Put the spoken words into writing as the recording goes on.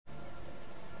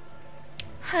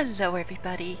Hello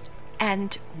everybody,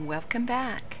 and welcome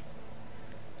back.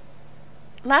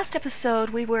 Last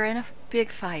episode we were in a big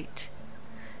fight,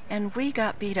 and we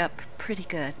got beat up pretty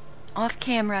good. Off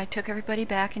camera I took everybody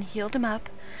back and healed them up.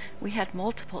 We had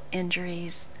multiple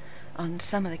injuries on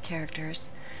some of the characters,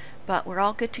 but we're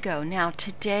all good to go. Now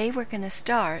today we're going to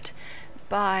start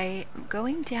by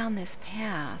going down this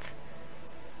path.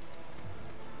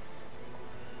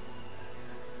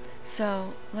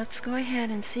 So let's go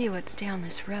ahead and see what's down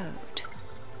this road.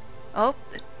 Oh,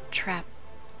 the trap.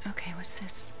 Okay, what's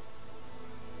this?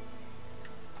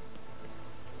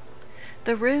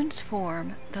 The runes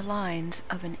form the lines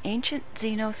of an ancient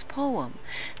Janus poem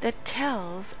that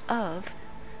tells of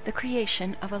the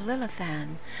creation of a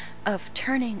Lilithan, of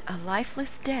turning a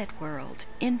lifeless dead world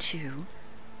into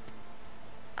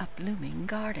a blooming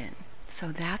garden.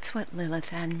 So that's what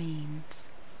Lilithan means.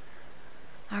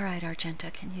 All right,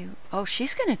 Argenta, can you... Oh,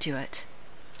 she's going to do it.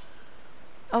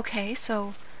 Okay,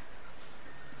 so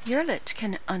Yerlit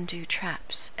can undo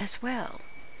traps as well.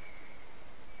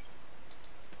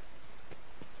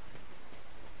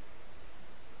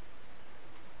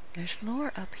 There's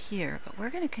lore up here, but we're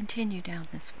going to continue down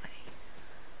this way.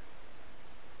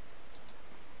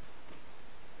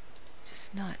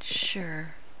 Just not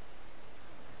sure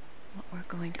what we're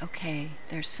going to... Okay,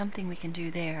 there's something we can do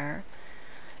there.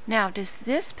 Now, does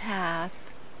this path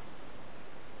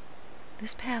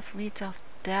leads off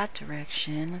that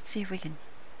direction. Let's see if we can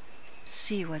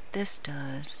see what this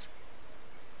does.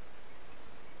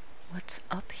 What's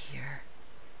up here?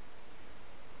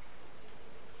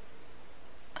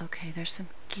 Okay, there's some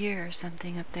gear or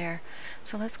something up there.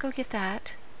 So let's go get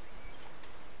that.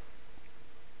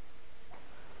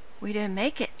 We didn't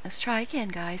make it. Let's try again,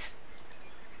 guys.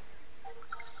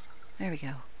 There we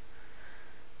go.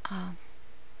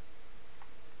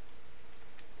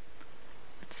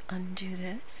 Let's undo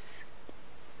this.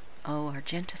 Oh,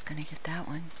 Argenta's gonna get that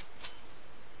one.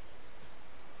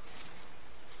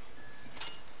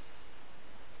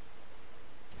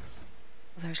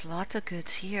 There's lots of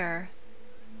goods here.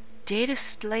 Data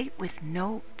slate with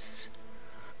notes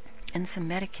and some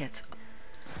medikits.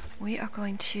 We are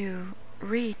going to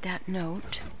read that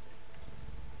note.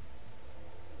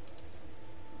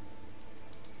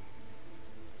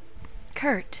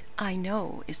 Kurt, I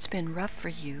know it's been rough for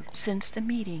you since the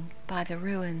meeting by the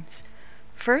ruins.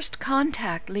 First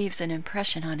contact leaves an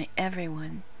impression on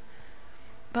everyone.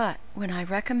 But when I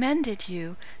recommended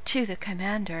you to the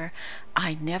commander,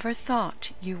 I never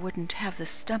thought you wouldn't have the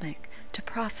stomach to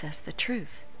process the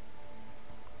truth.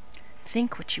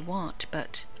 Think what you want,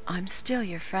 but I'm still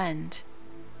your friend.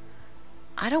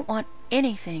 I don't want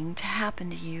anything to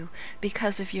happen to you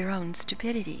because of your own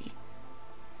stupidity.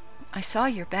 I saw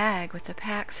your bag with the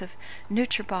packs of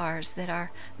Nutribars that our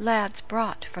lads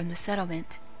brought from the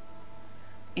settlement.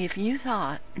 If you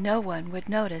thought no one would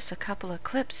notice a couple of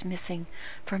clips missing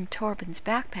from Torben's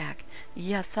backpack,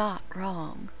 you thought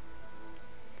wrong.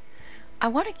 I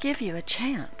want to give you a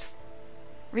chance.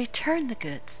 Return the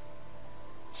goods.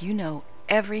 You know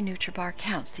every Nutribar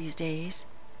counts these days.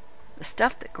 The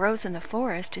stuff that grows in the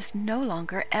forest is no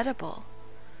longer edible.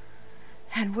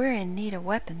 And we're in need of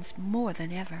weapons more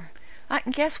than ever. I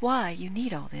can guess why you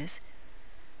need all this.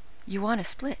 You want to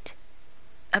split.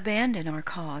 Abandon our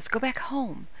cause. Go back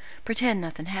home. Pretend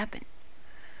nothing happened.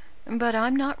 But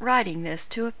I'm not writing this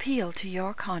to appeal to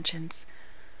your conscience.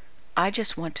 I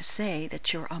just want to say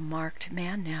that you're a marked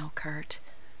man now, Kurt.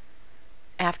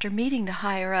 After meeting the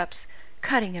higher-ups,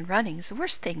 cutting and running is the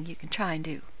worst thing you can try and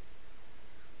do.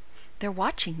 They're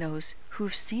watching those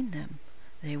who've seen them.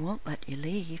 They won't let you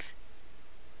leave.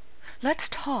 Let's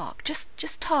talk.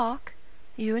 Just talk.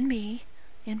 You and me,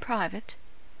 in private.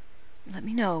 Let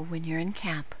me know when you're in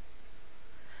camp.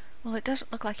 Well, it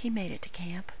doesn't look like he made it to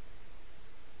camp.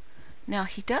 Now,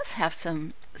 he does have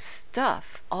some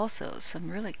stuff, also,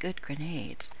 some really good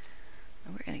grenades.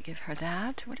 And we're going to give her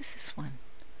that. What is this one?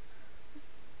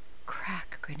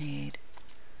 Crack grenade.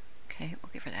 Okay,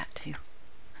 we'll give her that, too.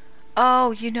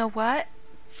 Oh, you know what?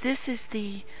 This is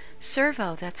the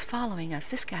servo that's following us,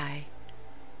 this guy.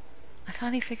 I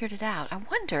finally figured it out. I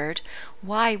wondered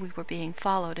why we were being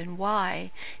followed and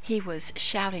why he was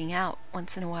shouting out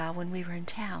once in a while when we were in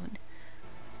town.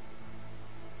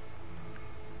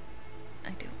 I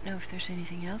don't know if there's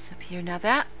anything else up here. Now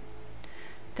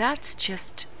that's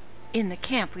just in the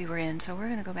camp we were in, so we're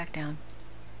going to go back down.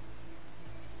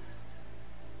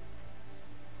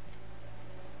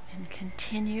 And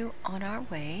continue on our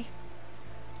way.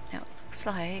 Now it looks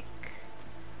like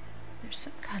there's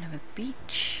some kind of a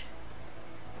beach.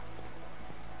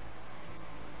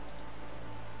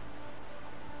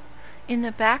 In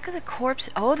the back of the corpse...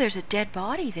 Oh, there's a dead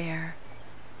body there.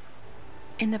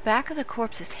 In the back of the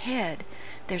corpse's head,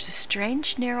 there's a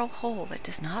strange narrow hole that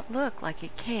does not look like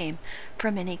it came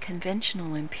from any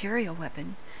conventional Imperial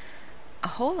weapon. A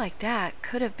hole like that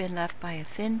could have been left by a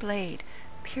thin blade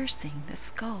piercing the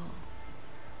skull.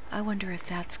 I wonder if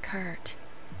that's Kurt.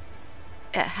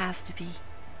 It has to be.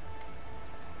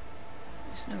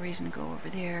 There's no reason to go over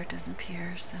there. It doesn't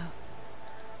appear, so...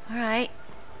 Alright.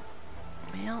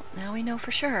 Well, now we know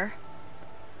for sure.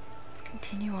 Let's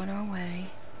continue on our way.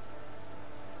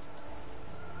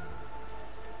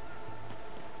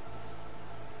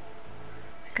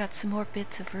 We've got some more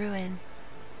bits of ruin.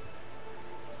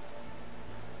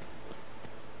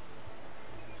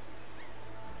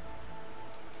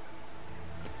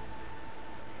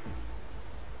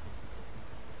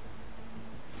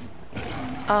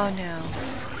 Oh no.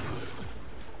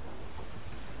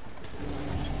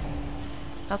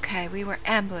 Okay, we were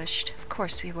ambushed. Of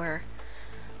course we were.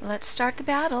 Let's start the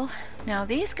battle. Now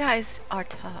these guys are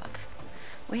tough.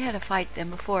 We had to fight them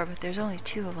before, but there's only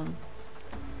 2 of them.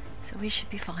 So we should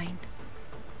be fine.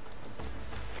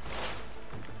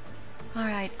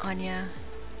 Alright, Awnya.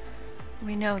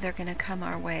 We know they're gonna come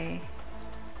our way.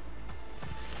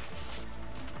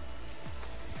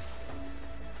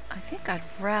 I think I'd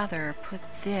rather put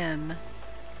them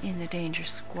in the danger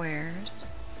squares.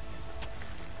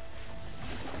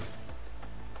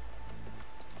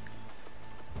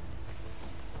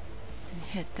 And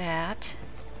hit that.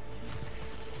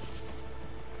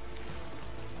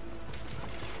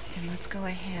 And let's go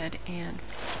ahead and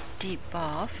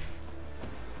debuff.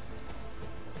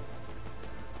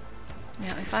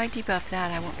 Now if I debuff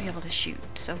that, I won't be able to shoot.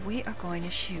 So we are going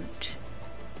to shoot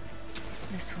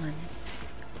this one.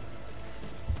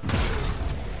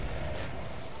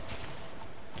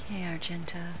 Okay,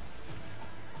 Argenta.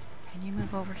 Can you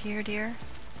move over here, dear?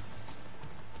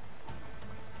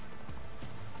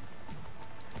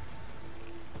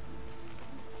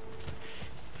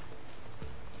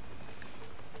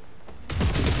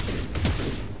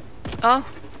 Oh!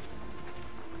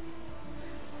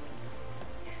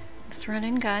 Let's run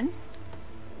and gun.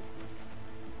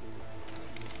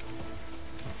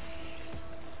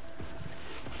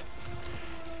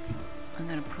 I'm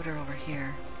gonna put her over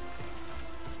here.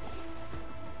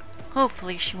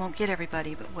 Hopefully she won't get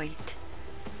everybody, but wait.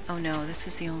 Oh no, this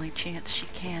is the only chance she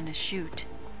can is shoot.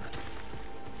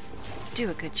 Do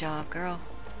a good job, girl.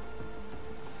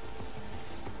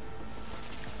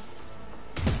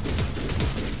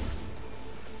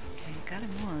 Okay, got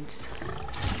him once.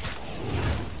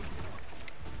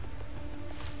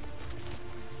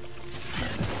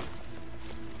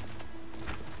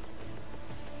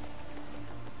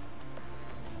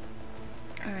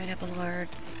 Alright, Abelard.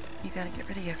 You gotta get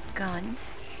rid of your gun.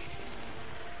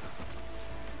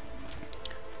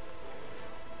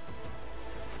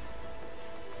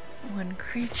 One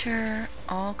creature,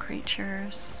 all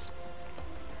creatures.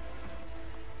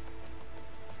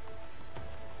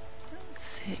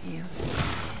 Let's hit you.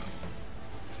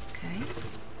 Okay.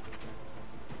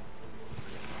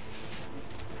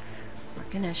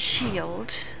 We're gonna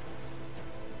shield.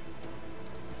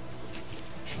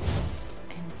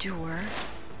 Endure.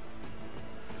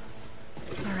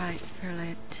 Alright,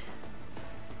 Perlet.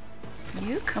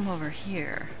 You come over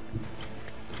here.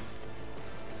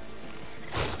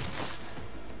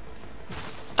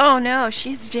 Oh no,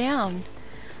 she's down.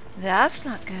 That's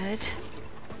not good.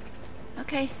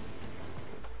 Okay.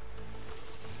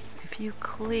 If you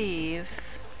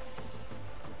cleave...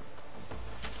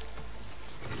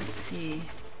 Let's see.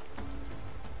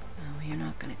 Oh, you're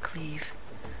not gonna cleave.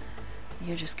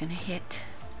 You're just gonna hit.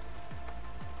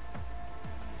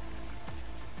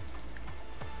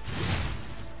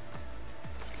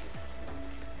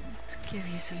 Give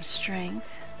you some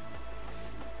strength.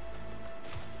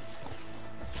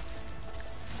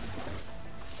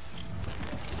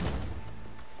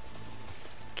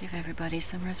 Give everybody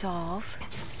some resolve.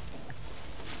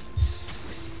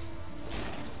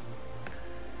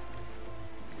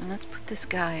 And let's put this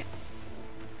guy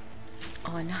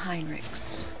on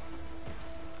Heinrichs.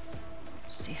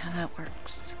 See how that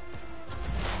works.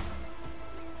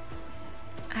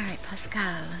 Alright,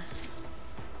 Pascal.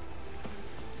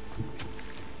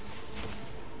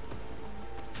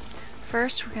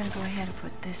 First, we're going to go ahead and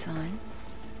put this on.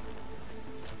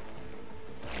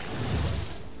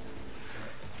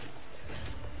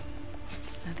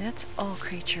 Now that's all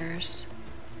creatures.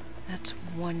 That's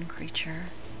one creature.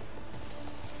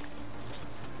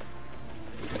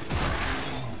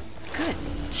 Good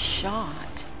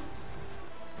shot.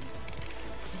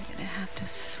 I'm going to have to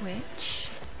switch.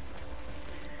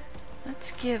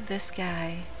 Let's give this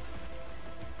guy...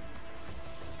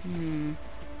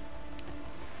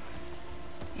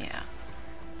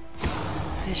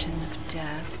 vision of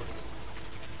death.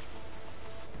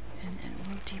 And then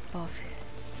we'll debuff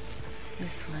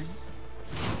this one.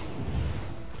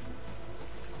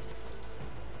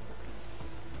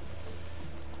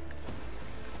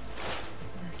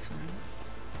 This one.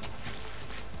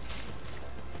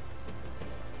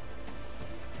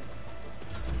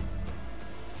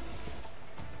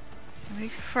 We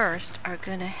first are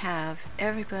going to have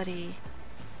everybody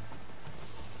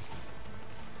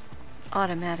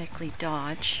automatically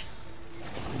dodge.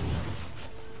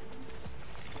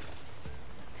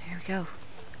 Here we go.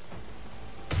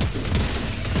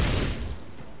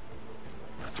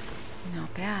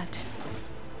 Not bad.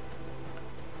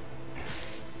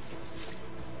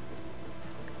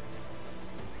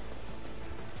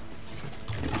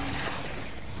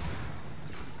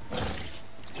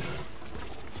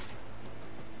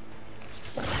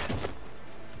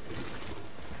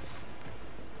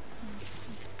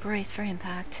 Brace for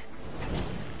impact.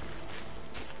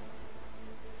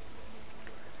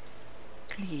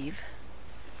 Cleave.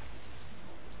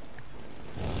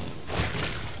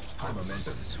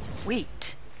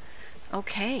 Sweet.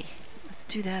 Okay, let's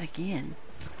do that again.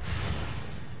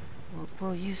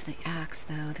 We'll use the axe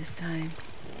though this time.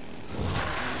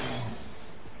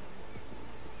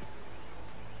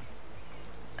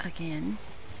 Again.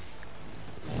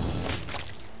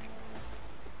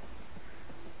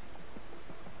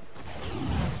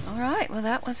 Alright, well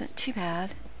that wasn't too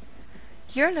bad.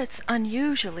 Yerlet's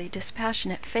unusually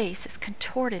dispassionate face is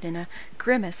contorted in a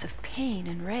grimace of pain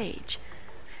and rage.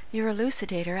 Your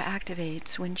elucidator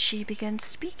activates when she begins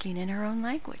speaking in her own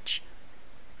language.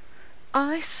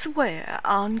 I swear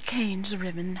on Cain's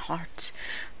riven heart,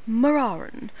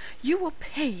 Mararan, you will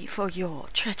pay for your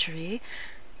treachery.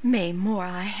 May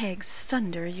Moriheg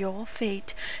sunder your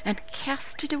fate and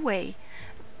cast it away.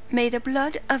 May the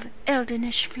blood of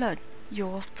Eldenish flood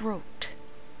your throat.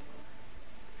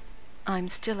 I'm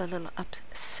still a little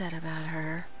upset about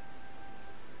her.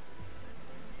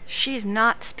 She's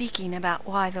not speaking about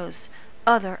why those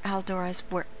other Aldoras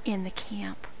were in the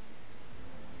camp.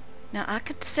 Now I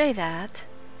could say that,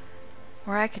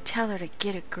 or I could tell her to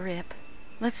get a grip.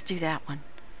 Let's do that one.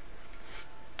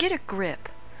 Get a grip.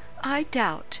 I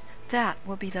doubt that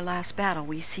will be the last battle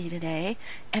we see today,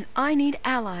 and I need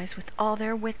allies with all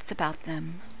their wits about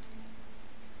them.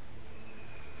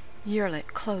 Yerlet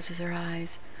closes her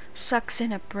eyes, sucks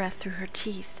in a breath through her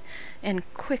teeth,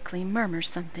 and quickly murmurs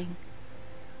something.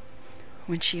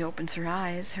 When she opens her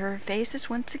eyes, her face is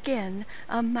once again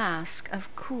a mask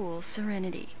of cool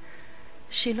serenity.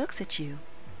 She looks at you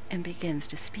and begins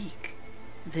to speak,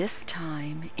 this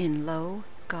time in low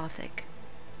Gothic.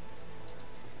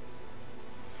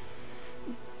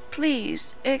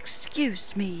 Please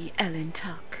excuse me, Ellen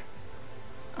Tuck.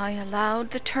 I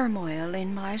allowed the turmoil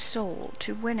in my soul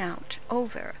to win out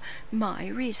over my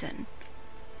reason.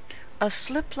 A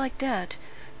slip like that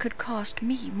could cost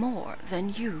me more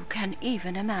than you can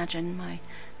even imagine,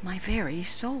 my very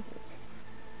soul.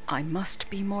 I must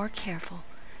be more careful,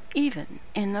 even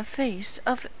in the face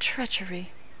of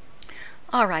treachery.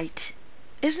 All right,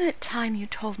 isn't it time you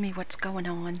told me what's going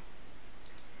on?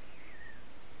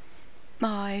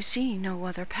 I see no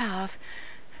other path.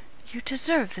 You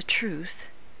deserve the truth.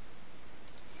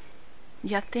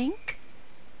 You think?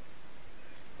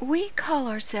 We call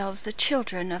ourselves the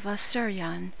children of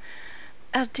Asuryan.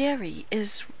 Aeldari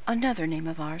is another name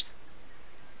of ours.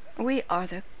 We are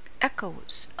the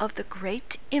echoes of the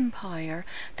great empire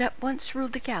that once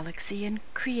ruled the galaxy and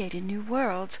created new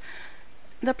worlds.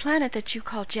 The planet that you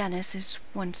call Janus is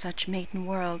one such maiden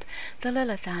world, the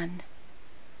Lilithan.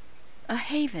 A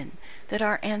haven that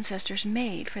our ancestors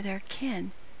made for their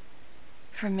kin.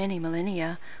 For many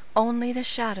millennia, only the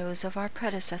shadows of our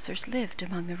predecessors lived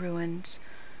among the ruins,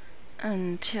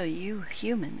 until you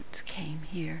humans came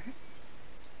here.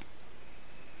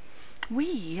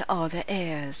 We are the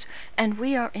heirs, and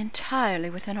we are entirely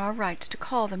within our rights to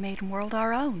call the maiden world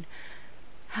our own.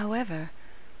 However,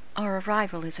 our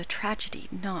arrival is a tragedy,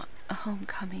 not a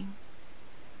homecoming.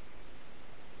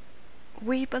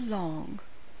 We belonged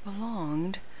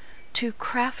to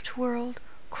Craft World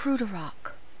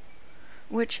Cruderok,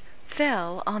 which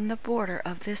fell on the border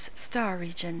of this star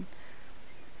region.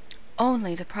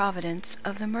 Only the providence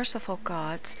of the merciful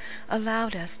gods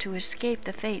allowed us to escape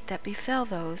the fate that befell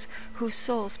those whose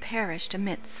souls perished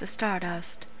amidst the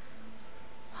stardust,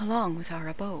 along with our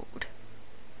abode.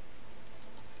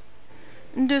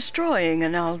 Destroying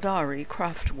an Aeldari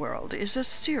craft world is a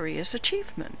serious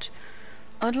achievement.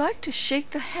 I'd like to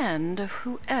shake the hand of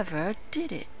whoever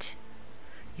did it.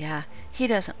 Yeah, he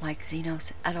doesn't like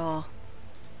Xenos at all.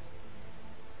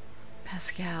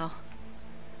 Pascal.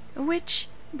 Which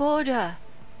border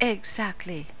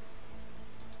Exactly.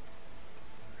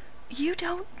 You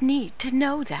don't need to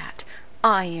know that,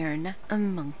 Iron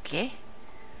Monkey.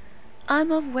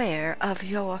 I'm aware of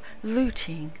your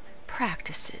looting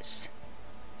practices.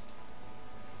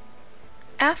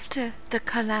 After the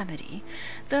calamity,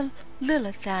 the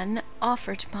Lilithan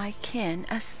offered my kin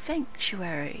a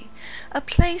sanctuary, a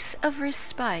place of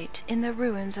respite in the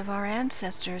ruins of our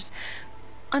ancestors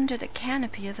under the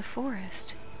canopy of the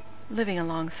forest. Living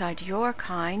alongside your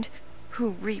kind,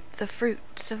 who reap the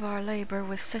fruits of our labor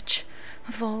with such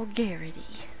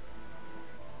vulgarity.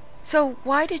 So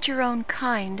why did your own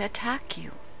kind attack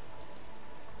you?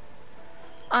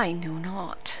 I know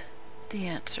not the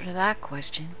answer to that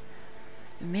question.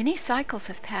 Many cycles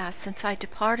have passed since I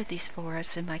departed these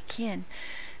forests and my kin.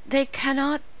 They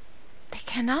cannot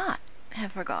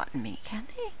have forgotten me, can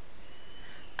they?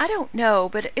 I don't know,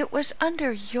 but it was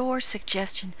under your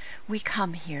suggestion we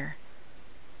come here.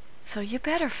 So you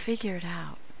better figure it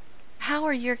out. How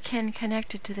are your kin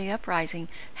connected to the uprising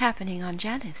happening on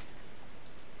Janus?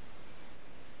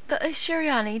 The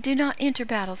Ashuriani do not enter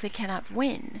battles they cannot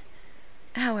win.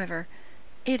 However,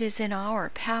 it is in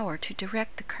our power to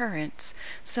direct the currents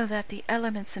so that the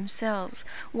elements themselves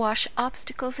wash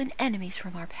obstacles and enemies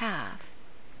from our path.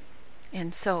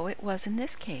 And so it was in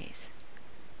this case.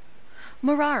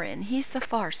 Murarin, he's the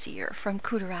Farseer from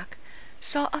Kudarak,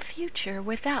 saw a future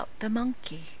without the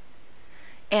monkey.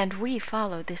 And we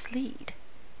followed this lead.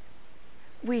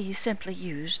 We simply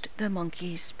used the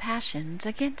monkey's passions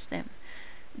against them,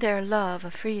 their love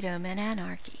of freedom and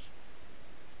anarchy,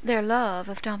 their love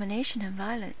of domination and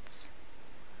violence.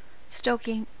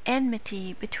 Stoking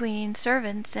enmity between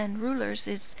servants and rulers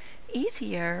is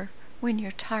easier when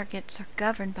your targets are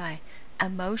governed by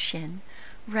emotion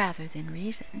rather than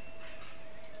reason.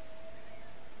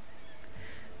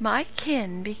 My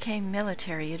kin became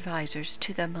military advisors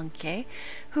to the monkey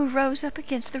who rose up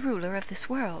against the ruler of this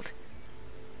world.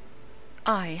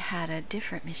 I had a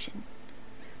different mission,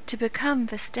 to become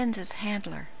Vestenza's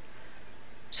handler,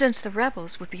 since the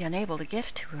rebels would be unable to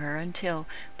get to her until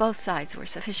both sides were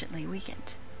sufficiently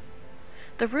weakened.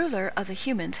 The ruler of the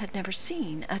humans had never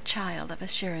seen a child of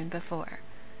Ashuran before,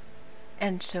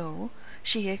 and so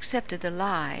she accepted the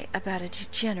lie about a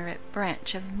degenerate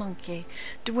branch of monkey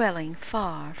dwelling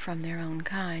far from their own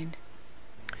kind.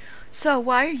 So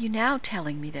why are you now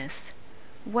telling me this?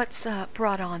 What's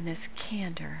brought on this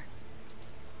candor?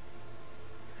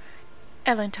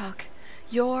 Elentok,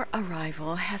 your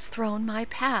arrival has thrown my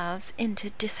paths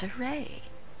into disarray.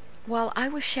 While I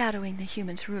was shadowing the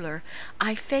humans' ruler,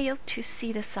 I failed to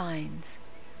see the signs.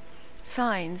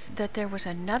 Signs that there was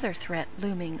another threat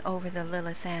looming over the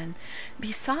Lilithan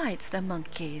besides the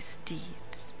monkey's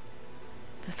deeds.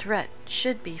 The threat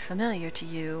should be familiar to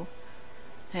you,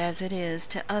 as it is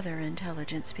to other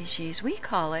intelligent species. We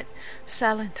call it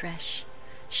Salinthresh,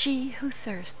 she who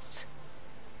thirsts,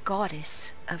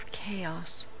 goddess of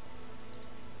chaos.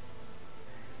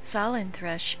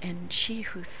 Salinthresh and she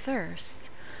who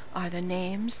thirsts are the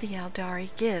names the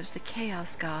Aeldari gives the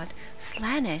chaos god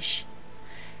Slaanesh,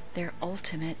 their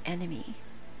ultimate enemy.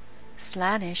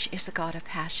 Slaanesh is the god of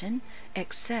passion,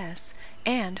 excess,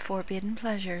 and forbidden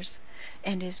pleasures,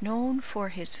 and is known for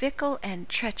his fickle and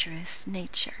treacherous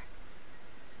nature.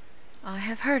 I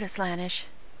have heard of Slaanesh,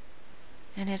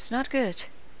 and it's not good.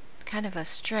 Kind of a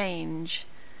strange,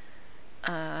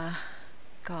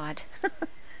 god,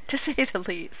 to say the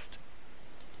least.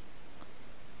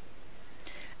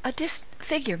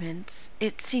 Disfigurements,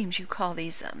 it seems you call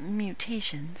these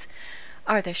mutations,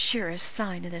 are the surest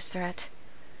sign of this threat.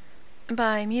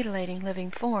 By mutilating living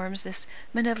forms, this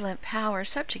malevolent power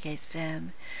subjugates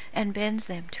them and bends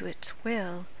them to its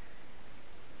will.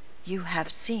 You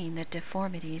have seen the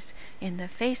deformities in the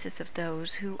faces of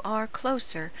those who are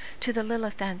closer to the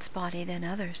Lilithan's body than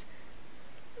others,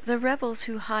 the rebels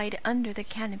who hide under the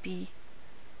canopy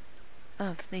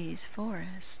of these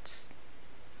forests.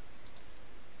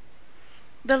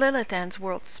 The Lilithan's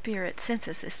world spirit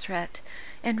senses this threat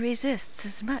and resists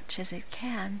as much as it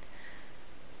can.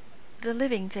 The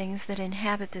living things that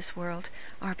inhabit this world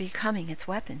are becoming its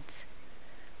weapons,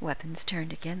 weapons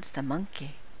turned against the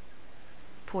monkey.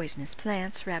 Poisonous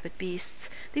plants, rabid beasts,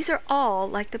 these are all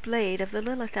like the blade of the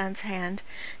Lilithan's hand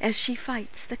as she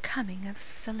fights the coming of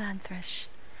Salinthresh.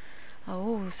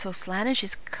 Oh, so Slaanesh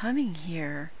is coming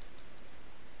here.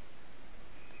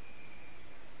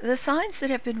 The signs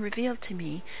that have been revealed to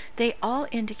me, they all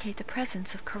indicate the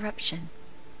presence of corruption.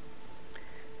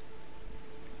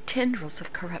 Tendrils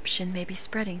of corruption may be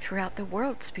spreading throughout the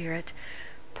world spirit,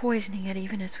 poisoning it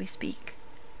even as we speak.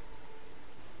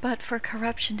 But for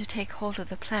corruption to take hold of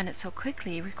the planet so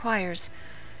quickly requires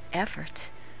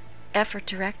effort, effort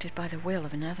directed by the will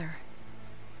of another.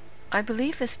 I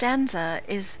believe Vistanza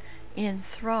is in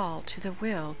thrall to the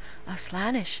will of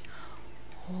Slaanesh.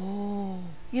 Oh,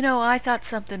 I thought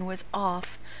something was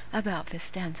off about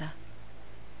Vistanza.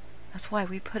 That's why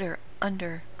we put her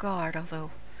under guard,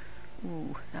 although,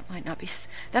 that might not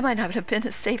have been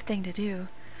a safe thing to do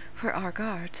for our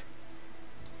guards.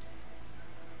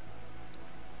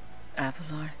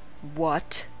 Abelard.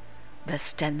 What?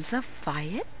 Vistanza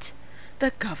Fayet?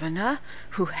 The governor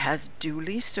who has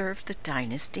duly served the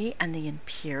dynasty and the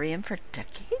Imperium for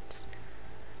decades?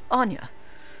 Awnya,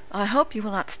 I hope you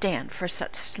will not stand for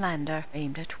such slander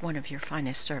aimed at one of your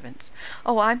finest servants.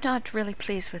 Oh, I'm not really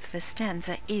pleased with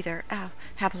Vistanza either,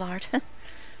 Abelard.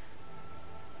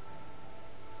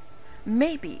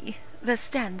 Maybe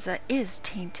Vistanza is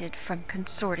tainted from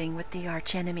consorting with the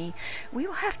archenemy. We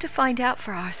will have to find out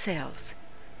for ourselves,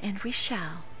 and we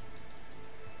shall.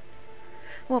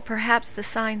 Well, perhaps the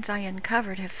signs I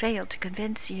uncovered have failed to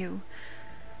convince you.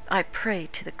 I pray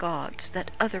to the gods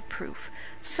that other proof,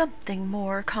 something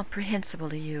more comprehensible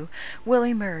to you, will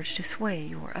emerge to sway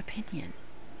your opinion.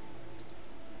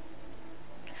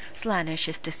 Slaanesh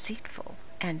is deceitful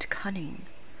and cunning.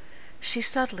 She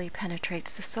subtly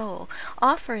penetrates the soul,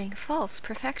 offering false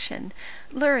perfection,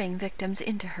 luring victims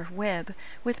into her web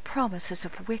with promises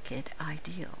of wicked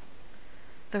ideal.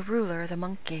 The ruler of the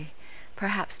monkey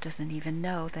perhaps doesn't even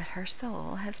know that her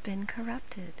soul has been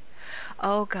corrupted.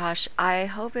 Oh gosh, I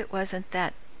hope it wasn't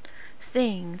that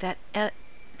thing, that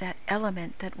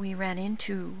element that we ran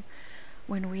into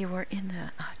when we were in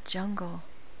the jungle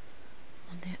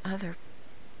on the other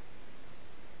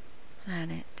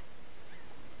planet.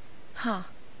 Huh.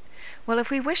 Well, if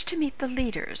we wish to meet the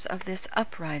leaders of this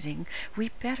uprising,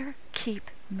 we better keep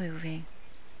moving.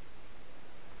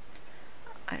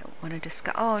 I don't want to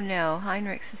discuss... Oh no,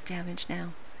 Heinrichs is damaged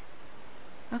now.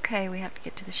 Okay, we have to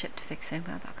get to the ship to fix him.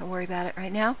 I'm not going to worry about it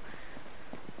right now.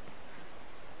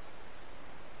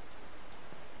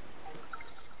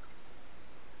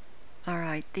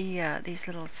 Alright, these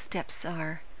little steps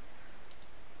are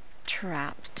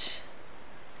trapped.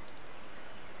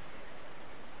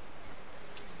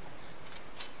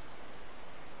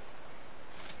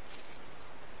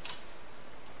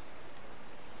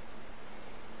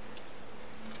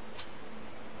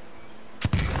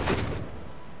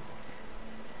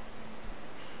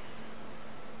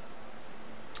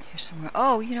 Somewhere.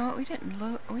 Oh, you know what? We didn't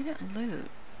loot.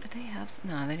 Did they have?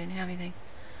 No, they didn't have anything.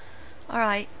 All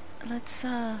right, let's.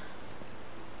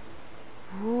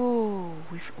 Ooh,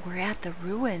 we're at the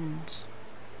ruins.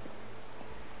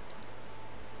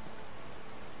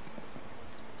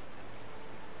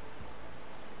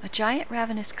 A giant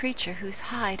ravenous creature whose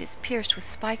hide is pierced with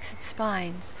spikes and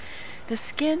spines. The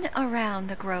skin around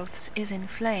the growths is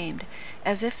inflamed,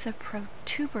 as if the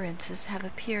protuberances have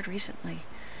appeared recently,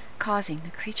 causing the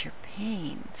creature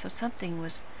pain. So something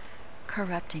was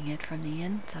corrupting it from the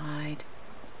inside.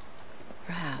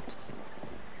 Perhaps.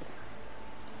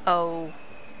 Oh.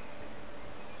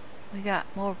 We got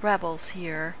more rebels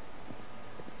here.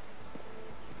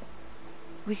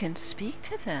 We can speak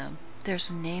to them.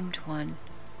 There's a named one.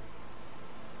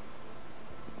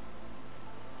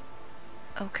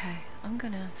 Okay, I'm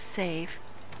gonna save.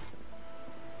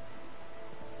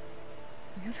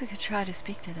 I guess we could try to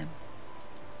speak to them.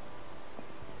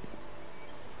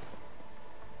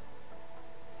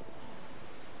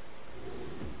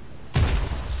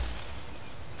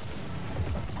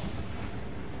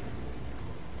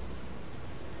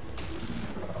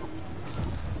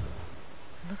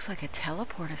 Looks like a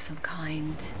teleport of some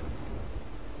kind.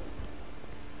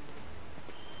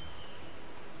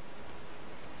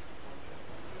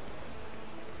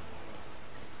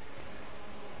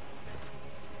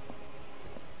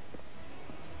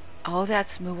 Oh,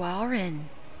 that's Muarin.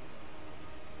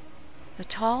 The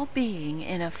tall being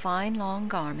in a fine long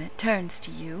garment turns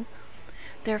to you,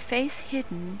 their face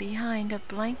hidden behind a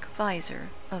blank visor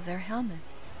of their helmet.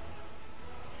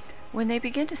 When they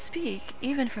begin to speak,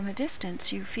 even from a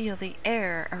distance, you feel the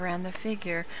air around the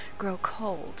figure grow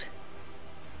cold.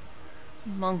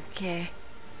 Monkey,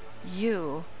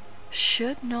 you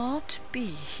should not be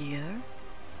here.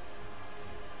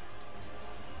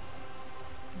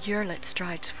 Yerlet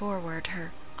strides forward,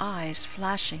 her eyes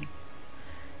flashing.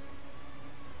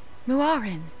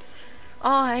 Muarin,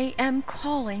 I am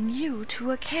calling you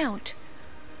to account.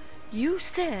 You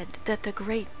said that the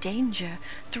great danger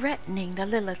threatening the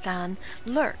Lilithan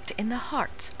lurked in the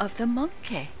hearts of the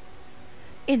monkey,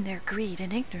 in their greed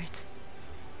and ignorance.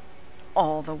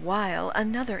 All the while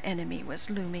another enemy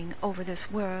was looming over this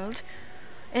world,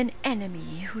 an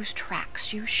enemy whose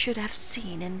tracks you should have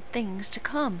seen in things to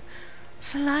come.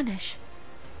 Slaanesh.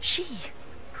 She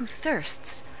who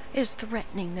thirsts is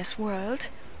threatening this world,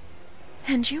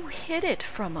 and you hid it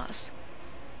from us.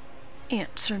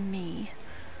 Answer me,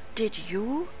 did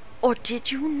you or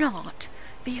did you not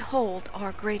behold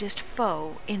our greatest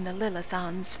foe in the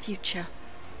Lilithon's future?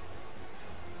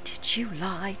 Did you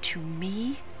lie to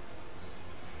me?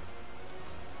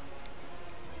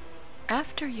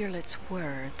 After Yurlit's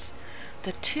words,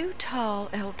 the two tall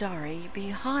Aeldari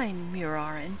behind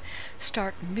Murarin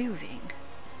start moving.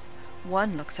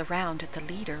 One looks around at the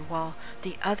leader while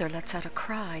the other lets out a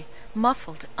cry,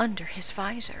 muffled under his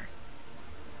visor.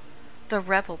 The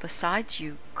rebel beside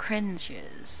you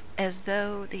cringes, as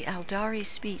though the Aeldari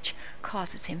speech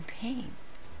causes him pain.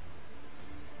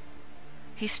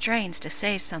 He strains to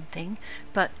say something,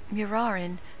 but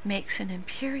Murarin makes an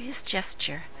imperious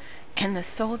gesture, and the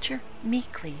soldier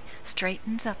meekly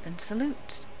straightens up and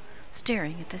salutes,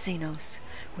 staring at the Xenos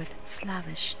with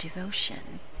slavish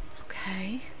devotion.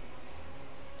 Okay.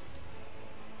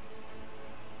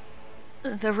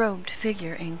 The robed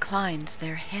figure inclines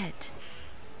their head.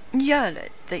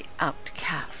 Yurlit the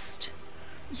outcast,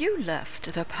 you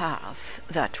left the path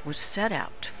that was set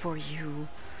out for you.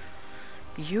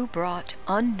 You brought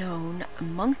unknown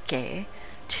monkey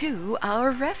to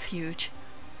our refuge,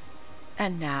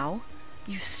 and now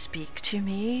you speak to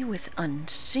me with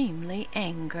unseemly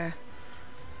anger.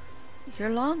 Your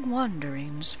long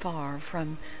wanderings far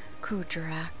from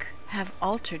Kudarak have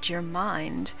altered your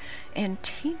mind and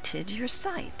tainted your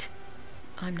sight.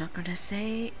 I'm not going to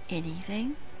say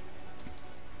anything.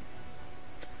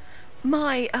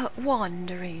 My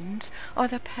wanderings are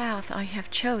the path I have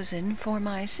chosen for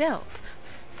myself,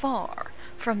 far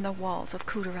from the walls of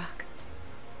Kudarak.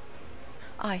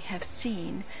 I have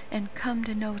seen and come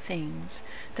to know things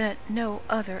that no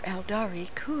other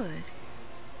Aeldari could,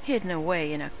 hidden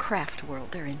away in a craft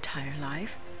world their entire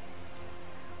life.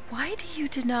 Why do you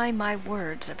deny my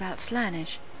words about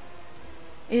Slaanesh?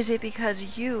 Is it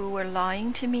because you were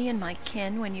lying to me and my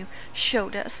kin when you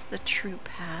showed us the true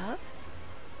path?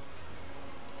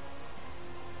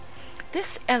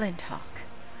 This Elintok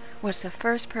was the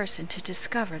first person to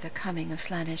discover the coming of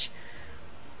Slaanesh,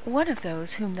 one of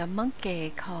those whom the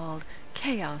monkey called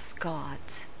Chaos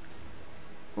Gods.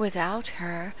 Without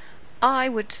her, I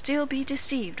would still be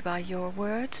deceived by your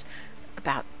words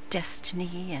about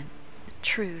destiny and the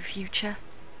true future.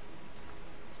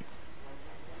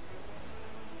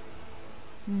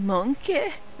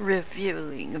 Monkey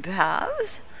revealing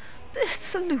paths?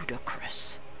 This is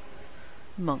ludicrous.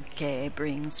 Monkey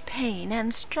brings pain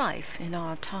and strife in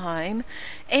our time,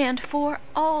 and for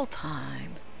all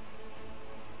time.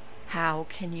 How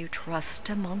can you trust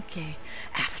a monkey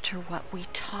after what we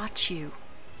taught you?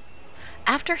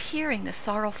 After hearing the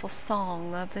sorrowful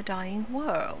song of the dying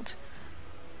world?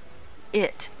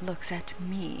 It looks at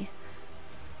me.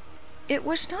 It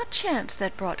was not chance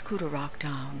that brought Kudarak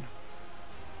down.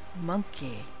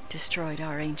 Monkey destroyed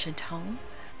our ancient home.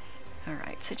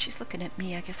 Alright, since she's looking at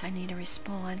me, I guess I need to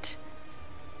respond.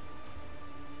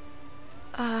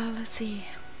 Let's see.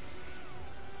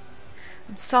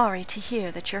 I'm sorry to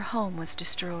hear that your home was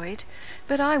destroyed,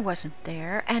 but I wasn't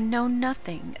there and know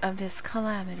nothing of this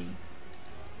calamity.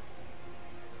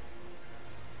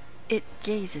 It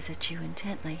gazes at you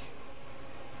intently.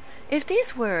 If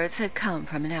these words had come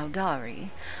from an Aeldari,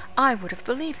 I would have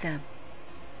believed them.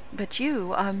 But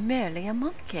you are merely a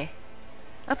monkey,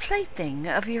 a plaything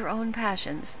of your own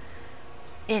passions.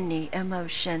 Any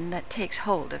emotion that takes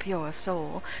hold of your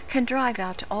soul can drive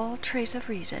out all trace of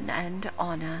reason and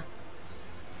honor.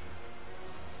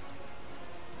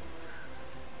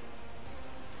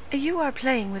 You are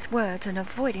playing with words and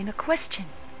avoiding a question.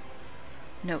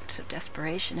 Notes of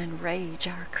desperation and rage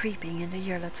are creeping into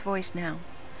Yurlit's voice now.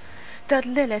 The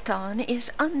Lilithon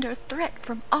is under threat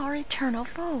from our eternal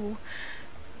foe.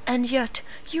 And yet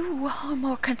you are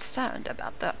more concerned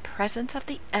about the presence of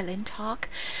the Elintok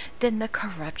than the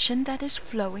corruption that is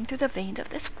flowing through the veins of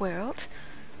this world?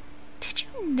 Did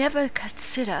you never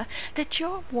consider that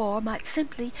your war might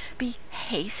simply be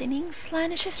hastening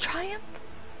Slaanesh's triumph?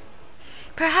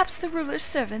 Perhaps the ruler's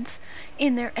servants,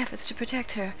 in their efforts to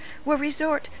protect her, will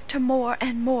resort to more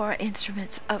and more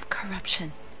instruments of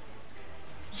corruption.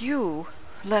 You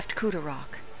left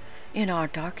Kudarak in our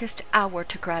darkest hour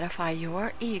to gratify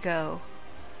your ego.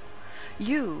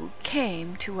 You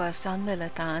came to us on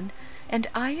Lilithon, and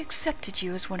I accepted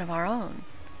you as one of our own.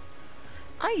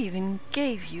 I even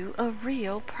gave you a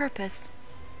real purpose.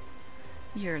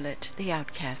 Yurlit, the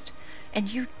outcast,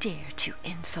 and you dare to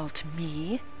insult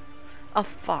me? A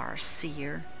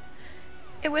far-seer.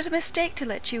 It was a mistake to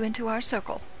let you into our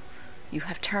circle. You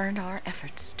have turned our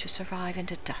efforts to survive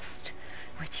into dust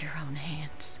with your own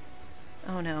hands.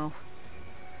 Oh no.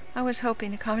 I was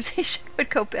hoping the conversation would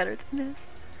go better than this.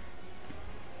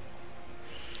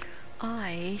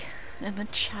 I am a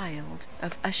child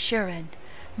of Ashuran,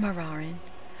 Mararin,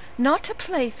 not a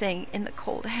plaything in the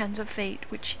cold hands of fate,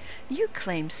 which you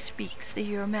claim speaks through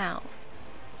your mouth.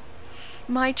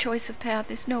 My choice of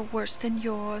path is no worse than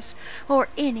yours, or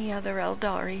any other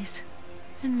Aeldari's,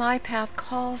 and my path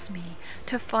calls me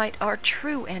to fight our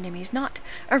true enemies, not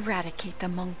eradicate the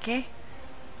monkey.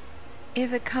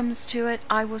 If it comes to it,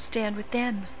 I will stand with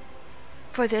them,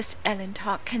 for this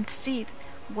Ellentalk can see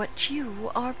what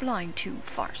you are blind to,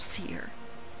 Farseer.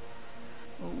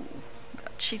 Oh,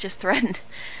 God, she just threatened.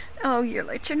 Oh,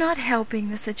 you're not helping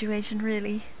the situation,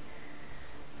 really.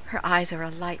 Her eyes are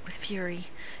alight with fury.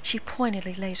 She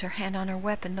pointedly lays her hand on her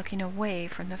weapon, looking away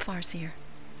from the Farseer.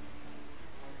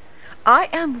 I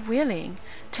am willing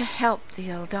to help the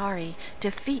Aeldari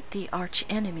defeat the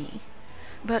arch-enemy,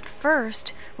 but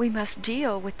first we must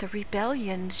deal with the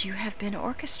rebellions you have been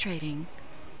orchestrating.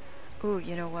 Ooh,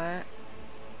 you know what?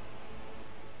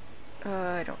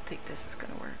 I don't think this is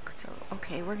gonna work, so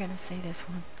okay, we're gonna say this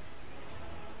one.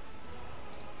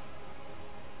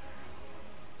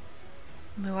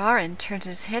 Muarin turns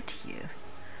his head to you.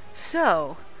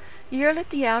 So, Yerlit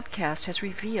the Outcast has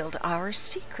revealed our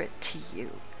secret to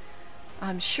you.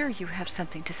 I'm sure you have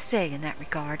something to say in that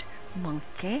regard,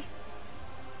 monkey.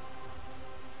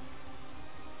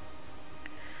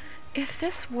 If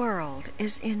this world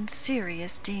is in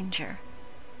serious danger,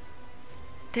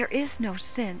 there is no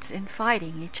sense in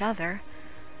fighting each other.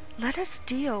 Let us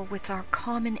deal with our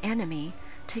common enemy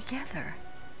together.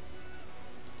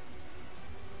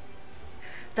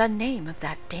 The name of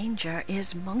that danger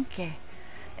is Monkey,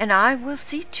 and I will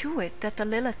see to it that the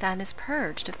Lilithan is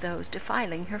purged of those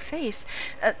defiling her face.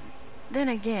 Then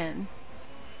again,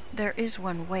 there is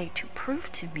one way to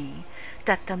prove to me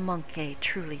that the Monkey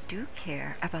truly do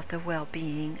care about the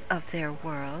well-being of their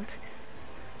world.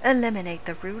 Eliminate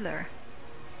the ruler,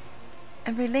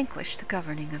 and relinquish the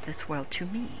governing of this world to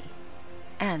me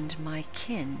and my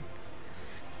kin.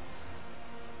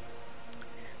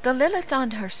 The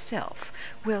Lilithan herself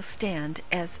will stand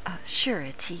as a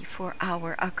surety for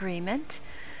our agreement,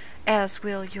 as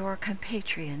will your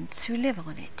compatriots who live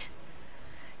on it,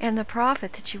 and the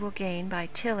profit that you will gain by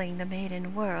tilling the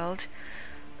maiden world.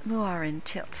 Muarin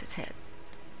tilts his head.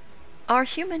 Our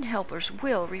human helpers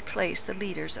will replace the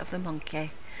leaders of the Monkey.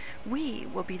 We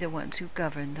will be the ones who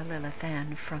govern the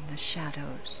Lilithan from the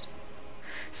shadows.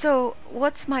 So,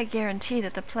 what's my guarantee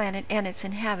that the planet and its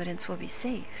inhabitants will be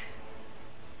safe?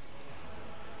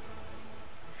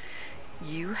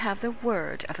 You have the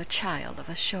word of a child of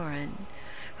Ashuran,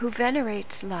 who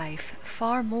venerates life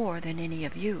far more than any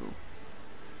of you.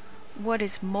 What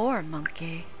is more,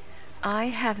 Monkey, I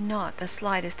have not the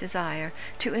slightest desire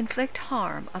to inflict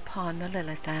harm upon the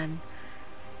Lilithan,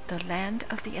 the land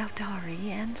of the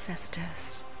Aeldari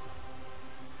ancestors.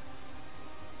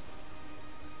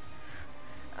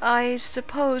 I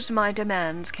suppose my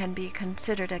demands can be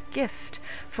considered a gift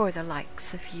for the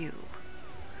likes of you.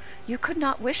 You could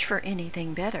not wish for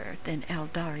anything better than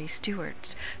Aeldari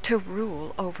stewards to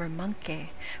rule over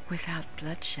Monkey without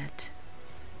bloodshed.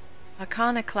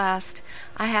 Iconoclast,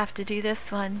 I have to do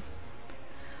this one.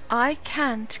 I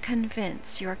can't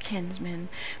convince your kinsmen,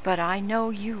 but I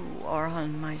know you are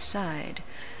on my side.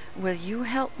 Will you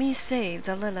help me save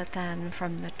the Lilithan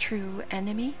from the true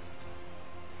enemy?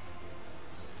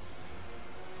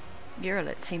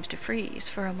 Yerlit seems to freeze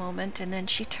for a moment, and then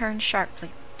she turns sharply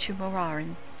to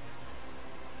Muarin.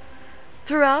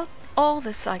 Throughout all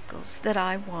the cycles that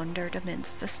I wandered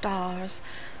amidst the stars,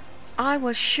 I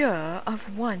was sure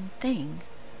of one thing.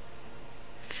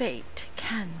 Fate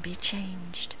can be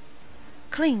changed.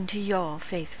 Cling to your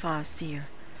faith, Farseer,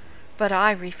 but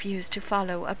I refuse to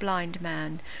follow a blind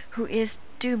man who is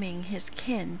dooming his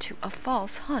kin to a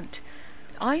false hunt.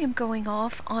 I am going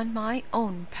off on my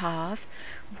own path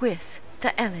with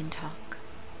the Ellentalk.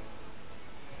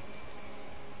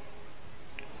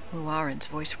 Muarin's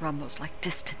voice rumbles like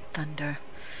distant thunder.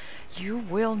 You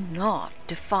will not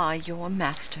defy your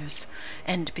masters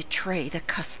and betray the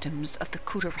customs of the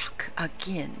Kudarak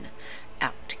again,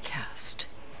 outcast.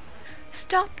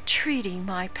 Stop treating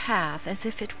my path as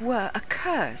if it were a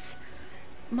curse.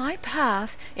 My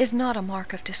path is not a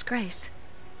mark of disgrace.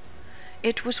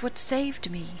 It was what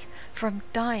saved me from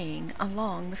dying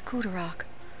along with Kudarak,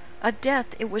 a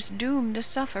death it was doomed to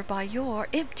suffer by your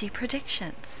empty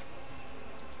predictions.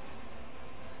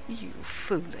 You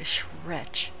foolish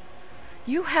wretch.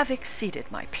 You have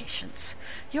exceeded my patience.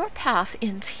 Your path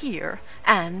ends here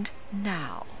and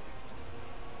now.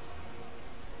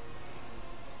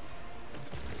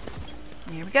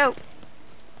 Here we go.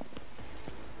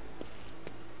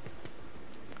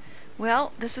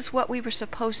 Well, this is what we were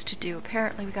supposed to do.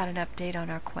 Apparently we got an update on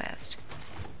our quest.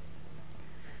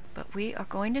 But we are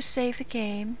going to save the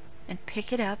game and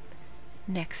pick it up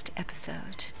next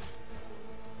episode.